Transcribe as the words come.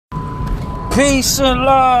Peace and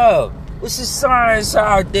love. What's the science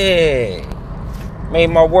out there? May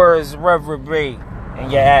my words reverberate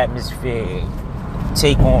in your atmosphere,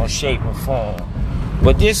 take on shape and form.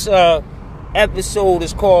 But this episode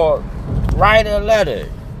is called Write a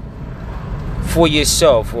Letter for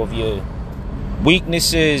Yourself of Your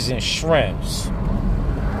Weaknesses and Strengths.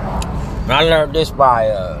 And I learned this by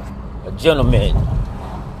a gentleman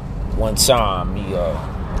one time. He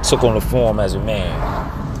took on the form as a man.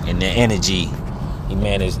 And the energy, he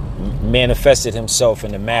manifested himself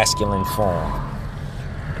in the masculine form.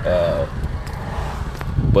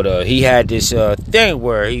 But he had this thing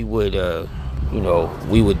where he would,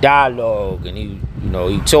 we would dialogue, and he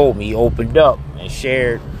told me, he opened up and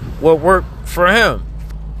shared what worked for him.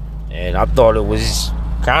 And I thought it was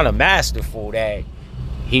kind of masterful that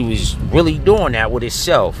he was really doing that with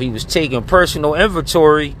himself. He was taking personal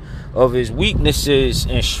inventory of his weaknesses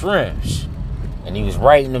and strengths. And he was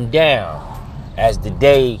writing them down as the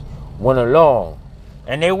day went along.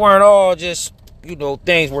 And they weren't all just,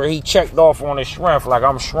 things where he checked off on his strength, like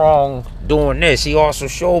I'm strong doing this. He also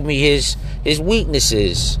showed me his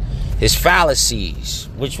weaknesses, his fallacies,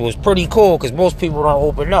 which was pretty cool because most people don't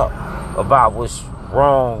open up about what's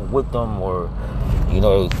wrong with them, or,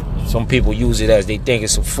 some people use it as they think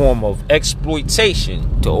it's a form of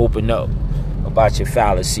exploitation to open up about your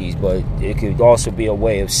fallacies. But it could also be a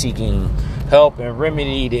way of seeking help and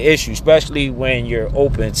remedy the issue, especially when you're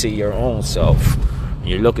open to your own self.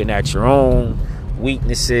 You're looking at your own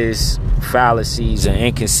weaknesses, fallacies, and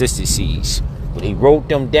inconsistencies. But he wrote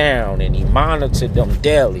them down and he monitored them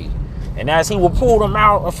daily. And as he would pull them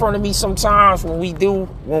out in front of me sometimes when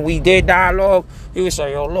we did dialogue, he would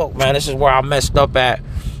say, yo, look, man, this is where I messed up at.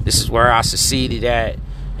 This is where I succeeded at.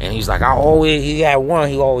 And he's like, he had one,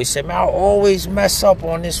 he always said, man, I always mess up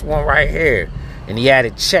on this one right here. And he had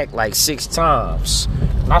it checked like 6 times.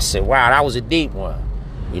 And I said, wow, that was a deep one.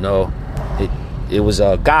 It was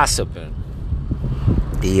gossiping.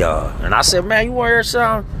 And I said, man, you want to hear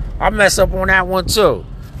something? I mess up on that one too.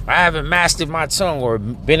 I haven't mastered my tongue or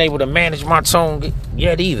been able to manage my tongue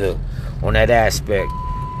yet either on that aspect.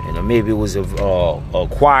 And maybe it was an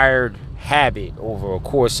acquired habit over a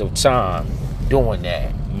course of time doing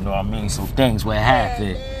that. You know what I mean? So things would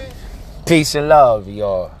happen. Peace and love,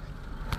 y'all.